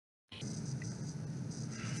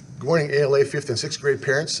Good morning, ALA 5th and 6th grade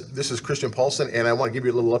parents. This is Christian Paulson, and I want to give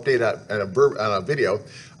you a little update on a video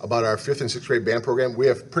about our 5th and 6th grade band program. We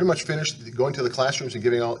have pretty much finished going to the classrooms and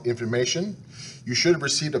giving all information. You should have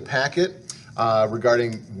received a packet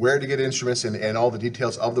regarding where to get instruments and all the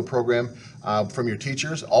details of the program from your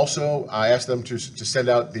teachers. Also, I asked them to send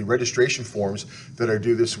out the registration forms that are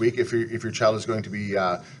due this week if your child is going to be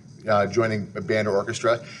joining a band or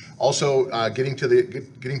orchestra. Also, getting to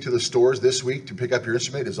the stores this week to pick up your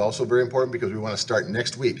instrument is also very important because we want to start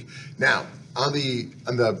next week. Now, on the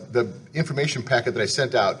information packet that I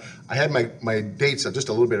sent out, I had my dates just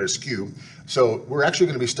a little bit askew. So we're actually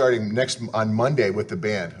going to be starting on Monday with the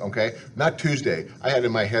band, okay? Not Tuesday. I had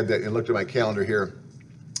in my head that, and looked at my calendar here,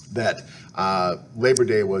 that Labor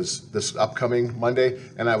Day was this upcoming Monday,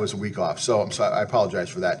 and I was a week off. So I'm sorry, I apologize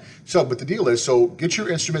for that. So, but the deal is, so get your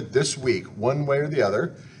instrument this week, one way or the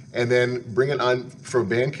other, and then bring it on for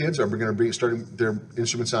band kids. Or we're going to be starting their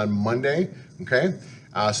instruments on Monday. Okay,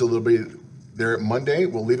 so they'll be there Monday.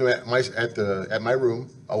 We'll leave them at my room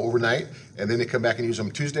overnight, and then they come back and use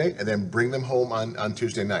them Tuesday, and then bring them home on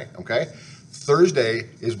Tuesday night. Okay, Thursday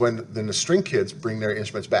is when then the string kids bring their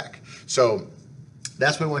instruments back. So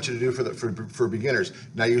that's what I want you to do for beginners.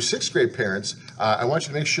 Now, you 6th grade parents, I want you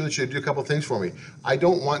to make sure that you do a couple things for me. I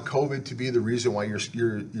don't want COVID to be the reason why your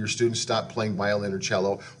students stop playing violin or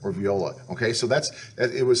cello or viola. Okay, so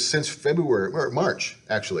it was since February or March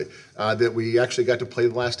actually that we actually got to play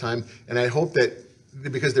the last time, and I hope that,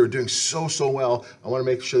 because they were doing so well, I want to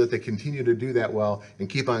make sure that they continue to do that well and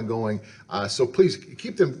keep on going. So please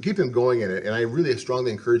keep them going in it, and I really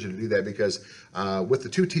strongly encourage you to do that, because with the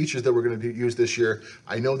 2 teachers that we're going to use this year,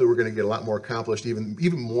 I know that we're going to get a lot more accomplished,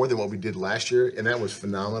 even more than what we did last year, and that was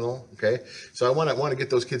phenomenal. Okay, so I want to get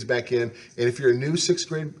those kids back in, and if you're a new 6th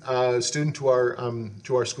grade student to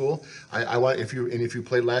our school, if you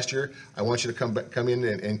played last year, I want you to come in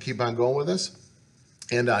and keep on going with us.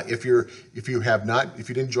 And if you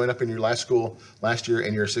didn't join up in your last school last year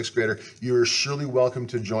and you're a 6th grader, you're surely welcome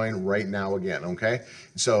to join right now again, okay?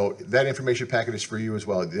 So that information packet is for you as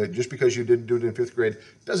well. Just because you didn't do it in 5th grade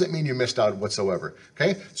doesn't mean you missed out whatsoever,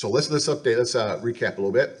 okay? So let's recap a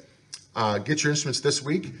little bit. Get your instruments this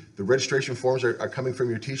week. The registration forms are coming from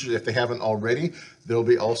your teachers if they haven't already. There'll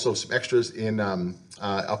be also some extras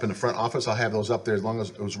up in the front office. I'll have those up there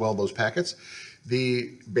as well, those packets.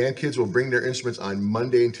 The band kids will bring their instruments on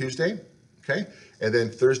Monday and Tuesday, okay? And then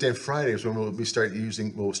Thursday and Friday is when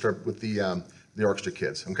we'll start with the orchestra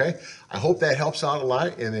kids, okay? I hope that helps out a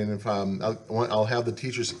lot, and then if I'll have the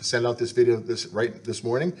teachers send out this video this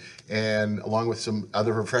morning, and along with some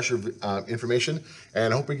other refresher information,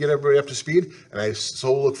 and I hope we get everybody up to speed, and I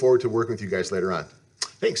so look forward to working with you guys later on.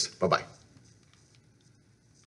 Thanks, bye-bye.